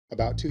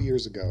About 2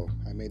 years ago,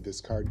 I made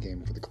this card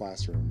game for the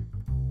classroom.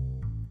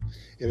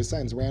 It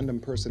assigns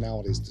random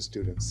personalities to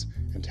students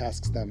and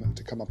tasks them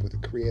to come up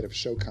with creative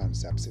show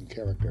concepts and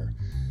character.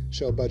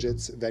 Show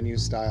budgets, venue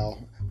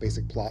style,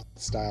 basic plot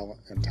style,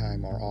 and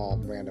time are all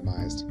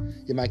randomized.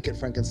 You might get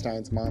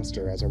Frankenstein's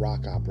monster as a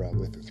rock opera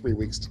with 3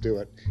 weeks to do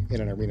it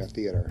in an arena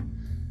theater.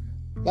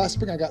 Last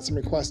spring I got some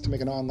requests to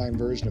make an online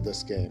version of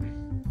this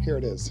game. Here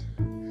it is.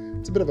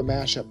 It's a bit of a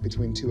mashup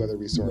between two other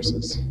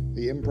resources,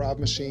 the Improv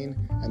Machine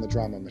and the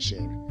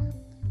DramaMachine.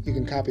 You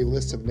can copy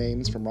lists of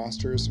names from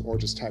rosters or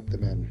just type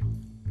them in.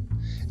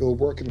 It will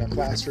work in a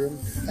classroom,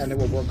 and it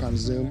will work on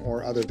Zoom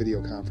or other video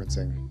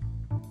conferencing.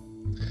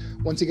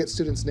 Once you get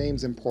students'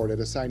 names imported,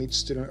 assign each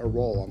student a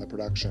role on the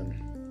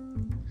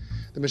production.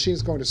 The machine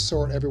is going to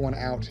sort everyone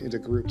out into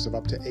groups of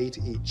up to 8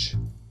 each.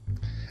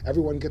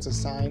 Everyone gets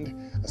assigned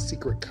a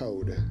secret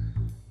code.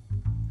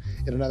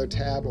 In another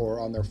tab or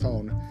on their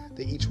phone,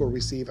 they each will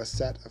receive a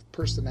set of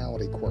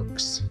personality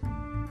quirks.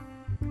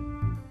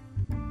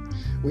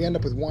 We end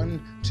up with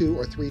 1, 2,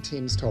 or 3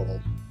 teams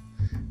total.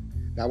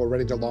 Now we're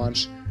ready to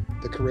launch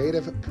the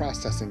Creative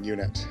Processing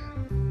Unit.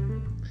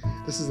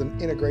 This is an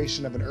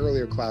integration of an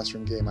earlier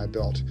classroom game I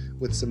built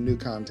with some new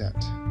content.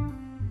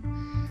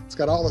 It's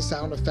got all the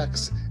sound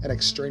effects and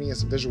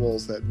extraneous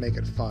visuals that make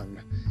it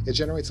fun. It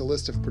generates a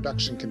list of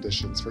production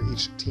conditions for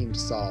each team to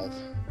solve.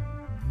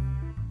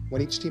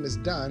 When each team is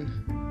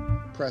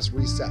done, press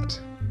Reset.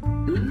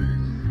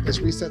 This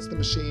resets the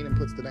machine and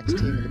puts the next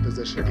team into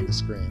position on the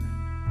screen.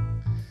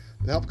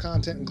 The help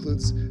content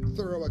includes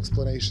thorough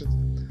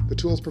explanations. The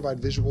tools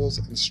provide visuals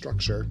and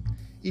structure.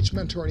 Each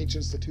mentor in each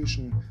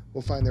institution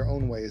will find their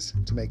own ways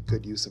to make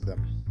good use of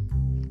them.